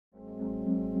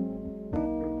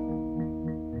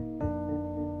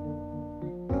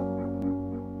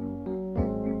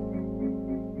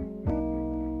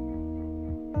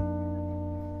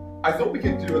I thought we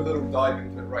could do a little dive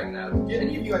into it right now. Do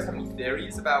any of you guys have any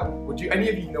theories about, or do any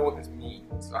of you know what this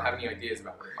means, or have any ideas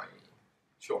about what it might mean?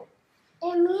 Sure.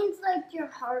 It means like your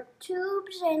heart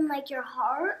tubes and like your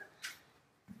heart.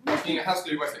 You think it has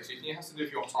to do with what? So you think it has to do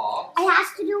with your heart? It has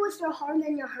to do with your heart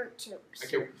and your heart tubes.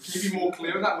 Okay, can you be more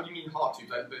clear on that? What do you mean heart tubes?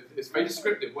 Like, it's very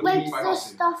descriptive. What do you mean by heart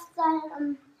tubes? Like the stuff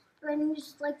that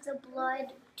brings like the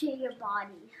blood to your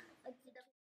body. Like the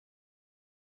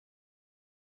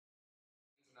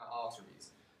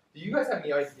arteries. Do you guys have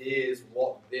any ideas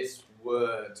about this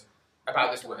word?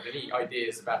 Any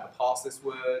ideas about the parts of this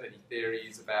word? Any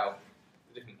theories about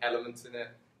the different elements in it?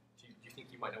 Do you think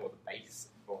you might know what the base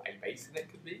or a base in it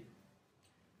could be?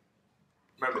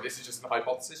 Remember, this is just a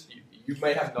hypothesis. You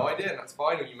may have no idea, and that's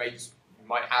fine. Or you might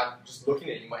have, just looking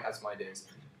at it, you might have some ideas.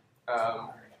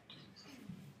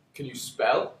 Can you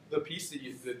spell the piece that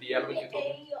the element you're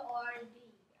talking about? A-R-D.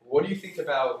 What do you think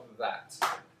about that?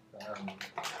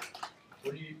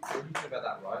 What do you think about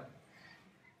that, Ryan?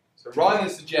 So Ryan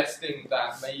is suggesting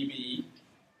that maybe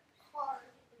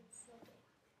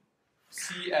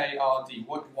C-A-R-D.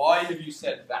 Why have you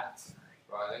said that,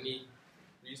 Ryan? Any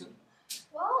reason?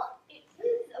 Well, it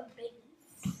is a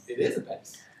base. It is a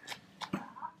base.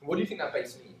 What do you think that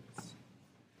base means?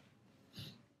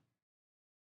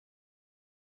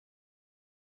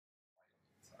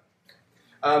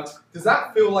 Does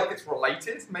that feel like it's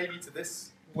related, maybe, to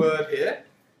this word here?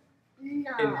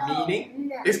 No. In meaning?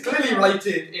 No. It's clearly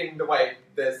related in the way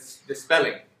the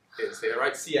spelling is here,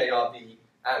 right? C-A-R-D,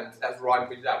 and as Ryan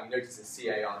pointed out, we notice it's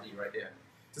C-A-R-D right here.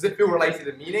 Does it feel related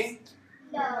in meaning?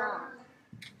 No.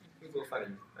 It's all funny.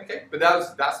 Okay, but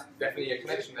that's definitely a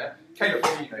connection there. Caleb,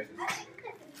 what do you notice? I think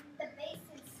that the base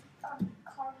is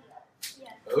cardio.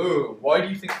 Yeah. Oh, why do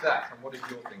you think that, and what is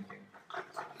your thinking?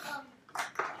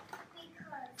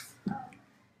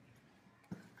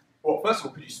 Well, first of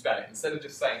all, could you spell it? Instead of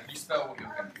just saying, could you spell what you're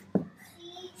thinking?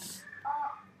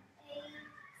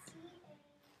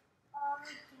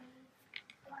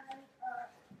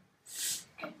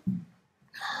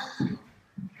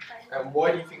 And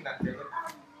why do you think that, Caleb?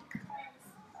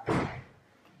 Because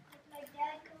my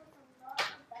dad goes a lot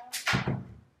about that stuff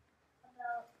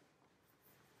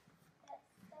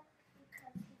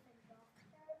because he's a doctor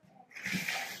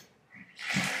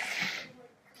and he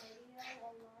would cardio a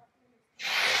lot.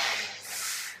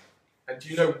 And do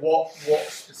you know what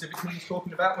specifically he's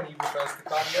talking about when he refers to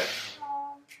cardio?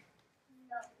 No.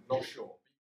 Not sure.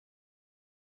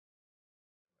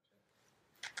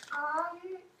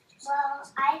 Well,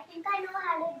 I think I know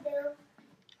how to do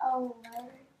a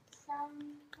word for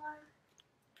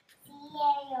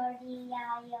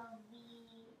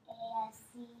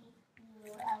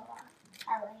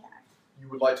C-A-R-D-I-O-V-A-S-C-U-L-A-R. You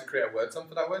would like to create a word sum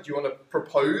for that word? Do you want to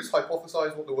propose,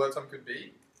 hypothesize what the word sum could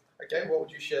be? Okay, what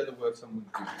would you share the word sum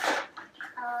would be?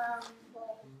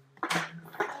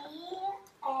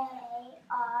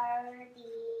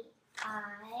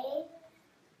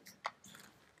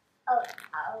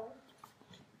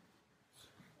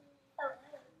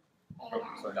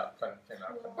 So that kind of came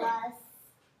out. Plus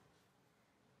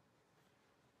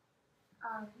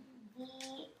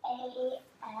V-A-S-C-U-L-A-R.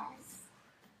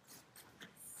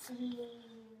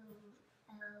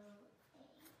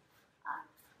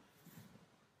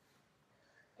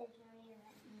 It's very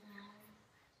written down.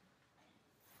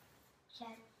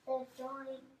 Check the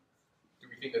joints. Do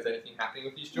we think there's anything happening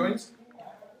with these joints? No.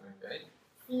 Okay.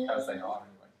 As they are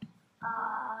anyway.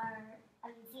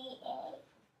 V-A-R-D-I-O-V.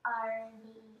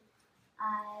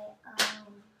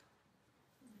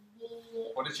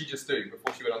 What did she just do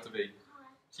before she went on to V?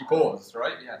 She paused,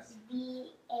 right? Yes.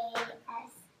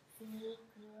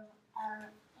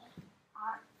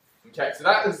 V-A-S-C-U-L-A-R. Okay, so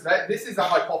this is a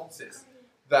hypothesis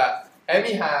that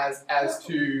Emmy has as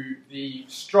to the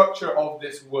structure of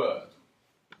this word.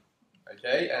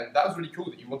 Okay, and that was really cool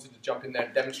that you wanted to jump in there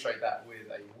and demonstrate that with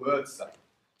a word sum.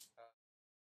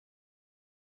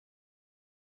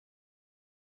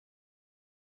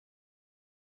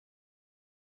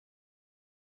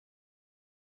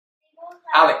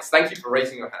 Alex, thank you for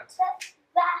raising your hand.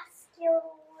 Vascular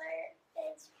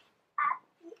is at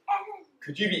the end.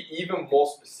 Could you be even more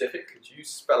specific? Could you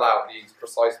spell out the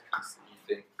precise piece that you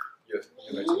think you're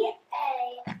noticing?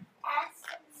 V-A-S-C-U-L-A-R.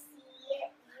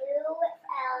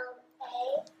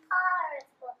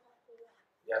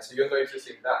 Yeah, so you're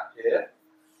noticing that here.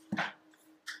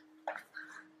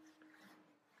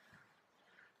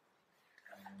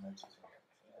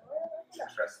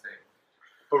 Interesting.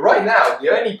 But right now, the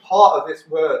only part of this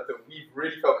word that we've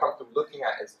really felt comfortable looking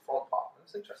at is the front part.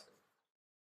 That's interesting.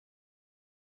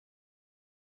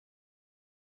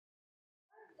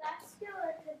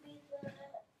 Vascular could be the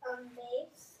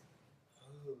base.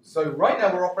 Oh, So right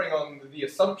now we're operating on the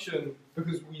assumption,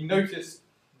 because we noticed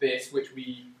this, which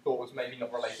we thought was maybe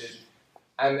not related,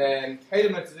 and then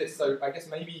Caleb noticed this, so I guess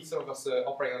maybe some of us are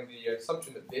operating on the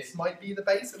assumption that this might be the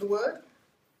base of the word.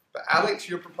 But Alex,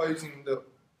 you're proposing that,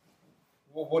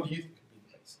 well, what do you think would be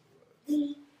the base of the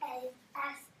word?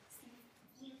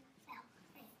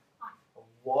 D-A-S-C-U-L-A-R.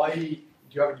 Why, do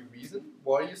you have any reason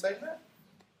why are you saying that?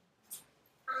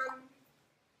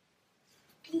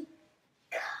 Because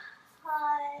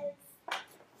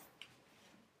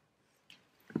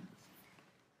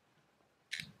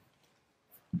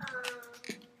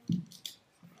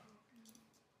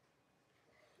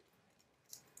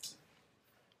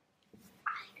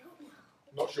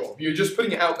Not sure. You're just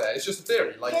putting it out there. It's just a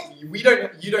theory. Like you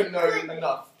don't know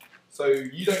enough, so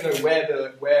you don't know where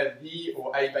the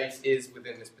or a base is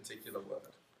within this particular word.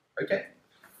 Okay,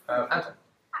 Anton.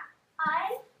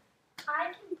 I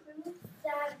can prove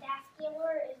that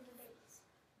vascular is the base.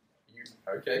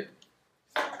 Okay?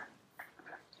 Can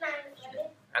I write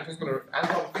it?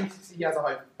 Anton thinks he has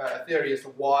a theory as to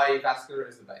why vascular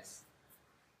is the base.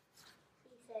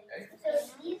 Okay. So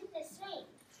these are the same,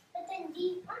 but then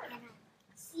these aren't.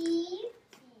 C,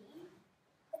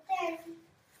 but then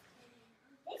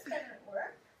this doesn't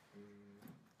work.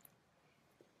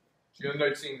 So you're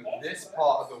noticing that this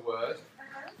part of the word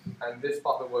and this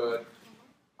part of the word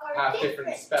have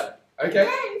different spelling. Okay.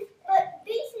 But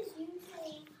bases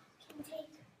usually can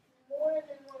take more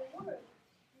than one word.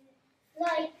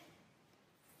 Like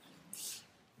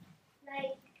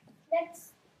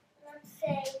let's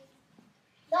say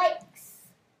likes.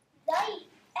 Like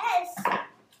S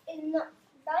is not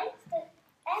like the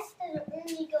S doesn't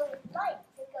only go with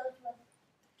likes, it goes with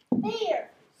bears,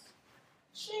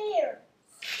 chairs,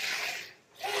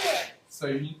 chairs. So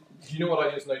you know what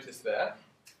I just noticed there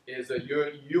is that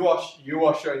you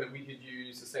are showing that we could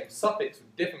use the same suffix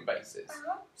with different bases.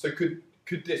 So could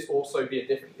this also be a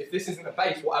different? If this isn't a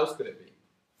base, what else could it be?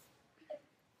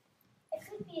 It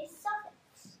could be a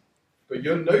suffix. But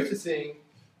you're noticing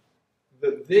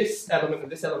that this element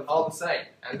and this element are the same,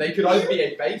 and they could either be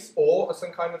a base or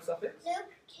some kind of suffix.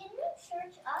 Luke, can you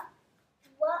search up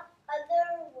what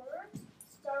other words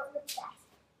start with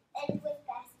end with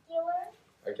vascular?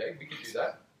 Okay, we could do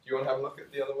that. Do you want to have a look at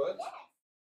the other words? Yes.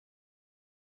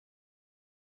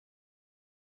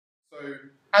 So,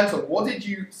 Anton, what did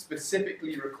you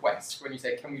specifically request when you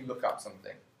said, can we look up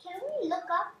something? Can we look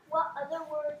up what other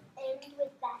words end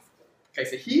with vascular? Okay,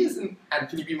 so he isn't, and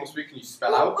can you be more specific? Can you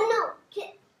spell out? Oh no,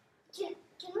 can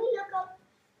we look up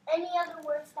any other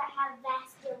words that have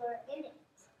vascular in it?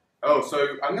 Oh,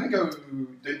 so I'm going to go,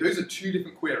 those are two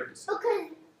different queries.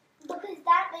 Because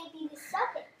that may be the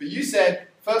suffix. But you said,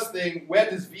 first thing, where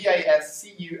does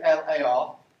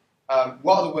vascular,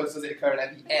 what other words does it occur in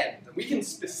at the end? And we can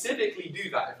specifically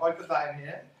do that. If I put that in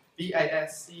here,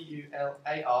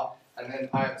 vascular, and then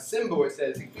I have a symbol where it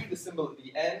says include the symbol at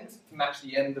the end to match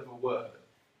the end of a word.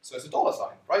 So it's a dollar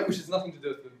sign, right? Which has nothing to do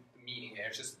with the meaning here,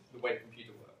 it's just the way the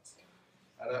computer works.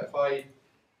 And if I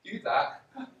do that,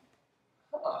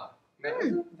 now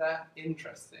isn't that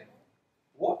interesting?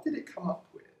 What did it come up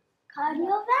with?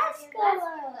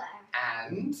 Cardiovascular.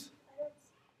 And,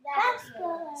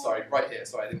 Vascular. sorry, right here,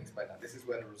 sorry, I didn't explain that. This is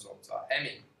where the results are.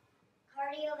 Emmy.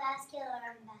 Cardiovascular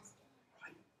and vascular.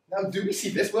 Now, do we see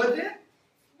this word here?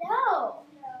 No.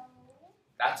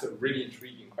 That's a really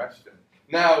intriguing question.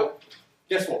 Now,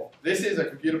 guess what? This is a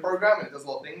computer program and it does a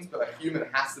lot of things, but a human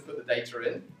has to put the data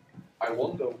in. I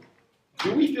wonder,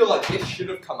 do we feel like this should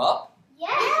have come up?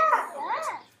 Yes.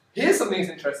 Here's something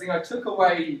that's interesting. I took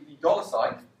away the dollar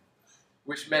sign,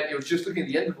 which meant it was just looking at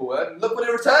the end of a word, and look what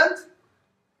it returned.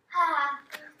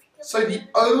 So the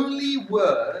only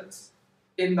words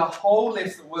in the whole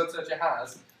list of word searcher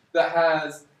has that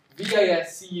has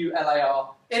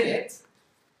vascular in it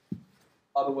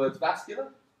are the words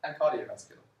vascular and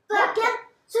cardiovascular.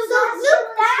 So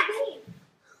look back.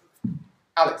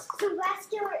 Alex. So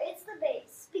vascular is the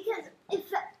base because if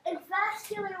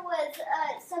vascular was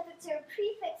a suffix or a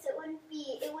prefix, it wouldn't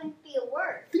be a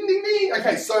word. Ding ding ding.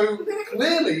 Okay, so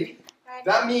clearly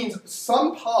that means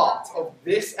some part of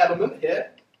this element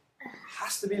here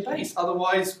has to be a base.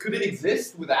 Otherwise, could it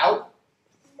exist without?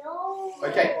 No.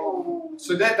 Okay.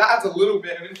 So that adds a little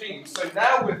bit of intrigue. So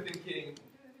now we're thinking,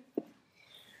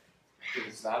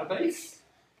 is that a base?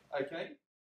 Okay.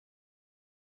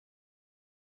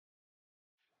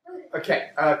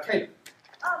 Okay, Kate.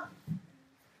 I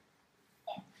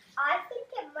think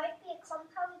it might be a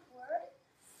compound word,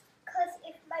 because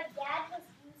if my dad was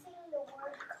using the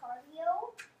word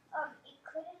cardio, it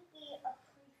couldn't be a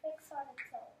prefix on its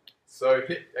own. So,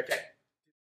 okay.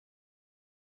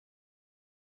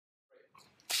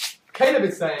 Caleb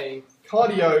Caleb is saying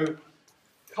cardio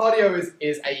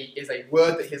is a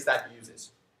word that his dad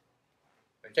uses.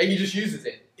 Okay, he just uses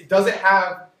it. Does it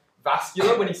have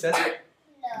vascular when he says it?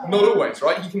 No. Not always,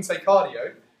 right? He can say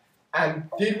cardio. And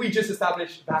did we just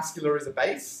establish vascular as a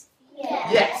base?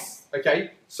 Yes. Yes.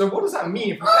 Okay, so what does that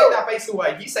mean? If we take that base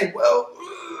away, he's saying, well,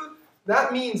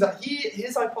 that means that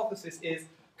his hypothesis is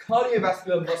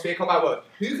cardiovascular must be a compound word.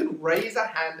 Who can raise a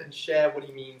hand and share what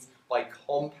he means by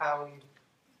compound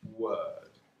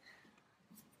word?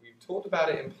 We've talked about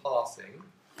it in passing.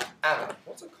 Anna,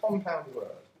 what's a compound word?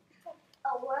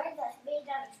 A word that's made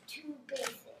out of two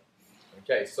bases.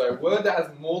 Okay, so a word that has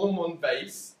more than one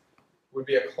base would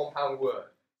be a compound word.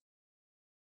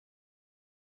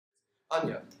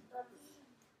 Anya.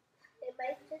 It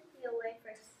might just be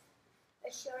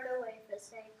a shorter way for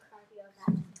saying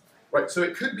cardiovascular. Right, so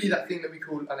it could be that thing that we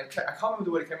call, and I can't remember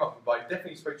the word it came up with, but I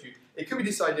definitely spoke to you. It could be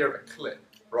this idea of a clip,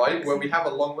 right, where we have a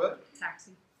long word.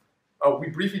 Taxi. Oh, we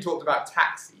briefly talked about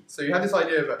taxi. So you have this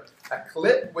idea of a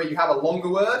clip where you have a longer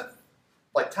word,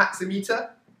 like taximeter,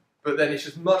 but then it's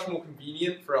just much more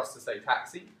convenient for us to say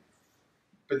taxi.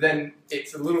 But then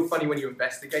it's a little funny when you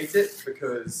investigate it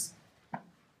because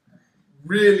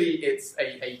really it's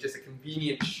just a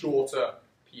convenient, shorter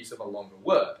piece of a longer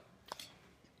word.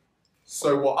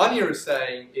 So what Anya is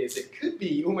saying is it could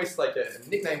be almost like a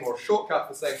nickname or a shortcut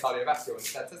for saying cardiovascular,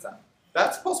 and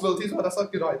that's a possibility as well. That's a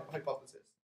good hypothesis.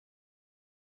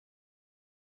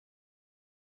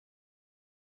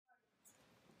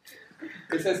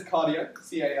 It says cardio,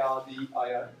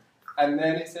 C-A-R-D-I-O, and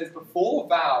then it says before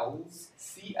vowels,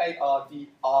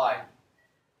 C-A-R-D-I.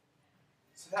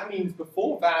 So that means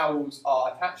before vowels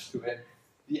are attached to it,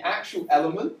 the actual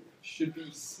element should be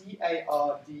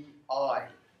C-A-R-D-I.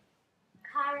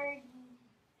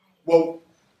 Well,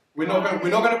 we're not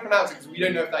going to pronounce it because we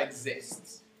don't know if that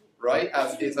exists, right,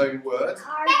 as its own word.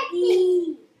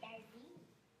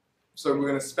 So we're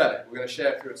going to spell it. We're going to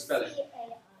share through a spelling.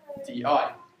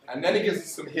 D-I. And then it gives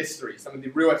us some history, some of the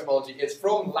real etymology. It's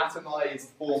from Latinized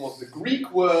form of the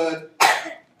Greek word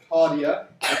cardia,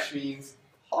 which means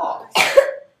heart.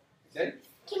 Okay?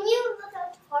 Can you look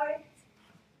up heart?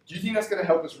 Do you think that's going to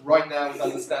help us right now with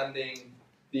understanding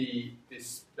the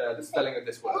spelling of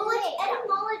this word? Well, it's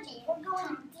etymology. We're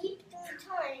going deep through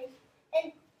time.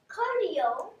 And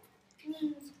cardio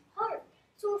means heart.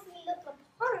 So if we look up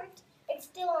heart, it's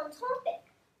still on topic.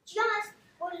 Just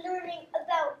we're learning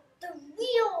about the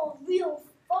real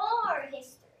far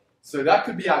history. So that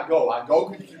could be our goal. Our goal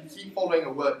could be to keep following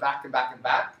a word back and back and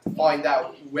back to find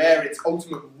out where its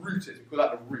ultimate root is. We call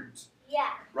that the root. Yeah.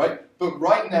 Right? But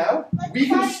right now, Like we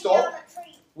can climbing stop. down a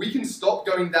tree. We can stop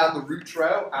going down the root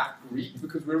trail at Greek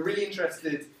because we're really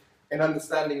interested in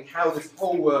understanding how this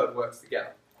whole word works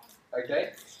together.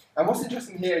 Okay? And what's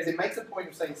interesting here is it makes a point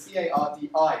of saying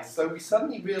C-A-R-D-I. So we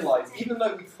suddenly realize, even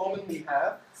though we commonly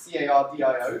have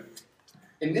C-A-R-D-I-O,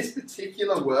 in this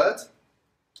particular word,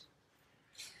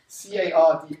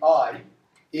 C-A-R-D-I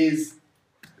is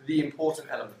the important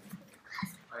element.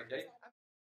 Okay?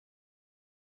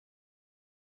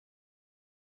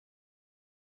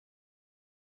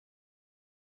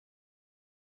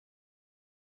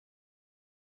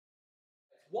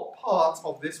 What part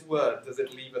of this word does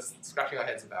it leave us scratching our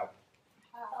heads about?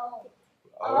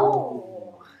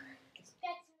 Oh.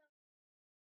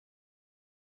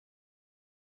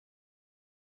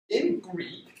 In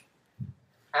Greek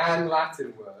and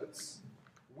Latin words,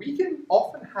 we can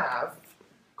often have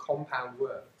compound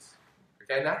words.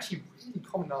 Okay, and actually really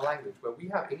common in our language, where we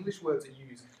have English words that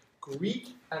use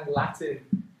Greek and Latin,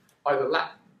 either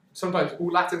sometimes all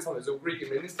Latin, sometimes all Greek,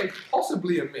 and in this case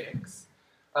possibly a mix.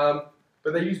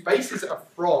 But they use bases that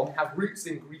are have roots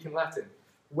in Greek and Latin.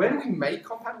 When we make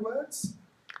compound words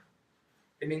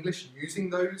in English using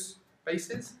those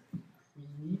bases,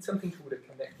 we need something called a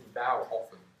connecting vowel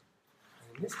often.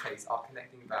 And in this case, our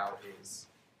connecting vowel is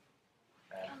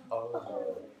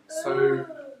O. So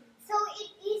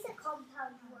it is a compound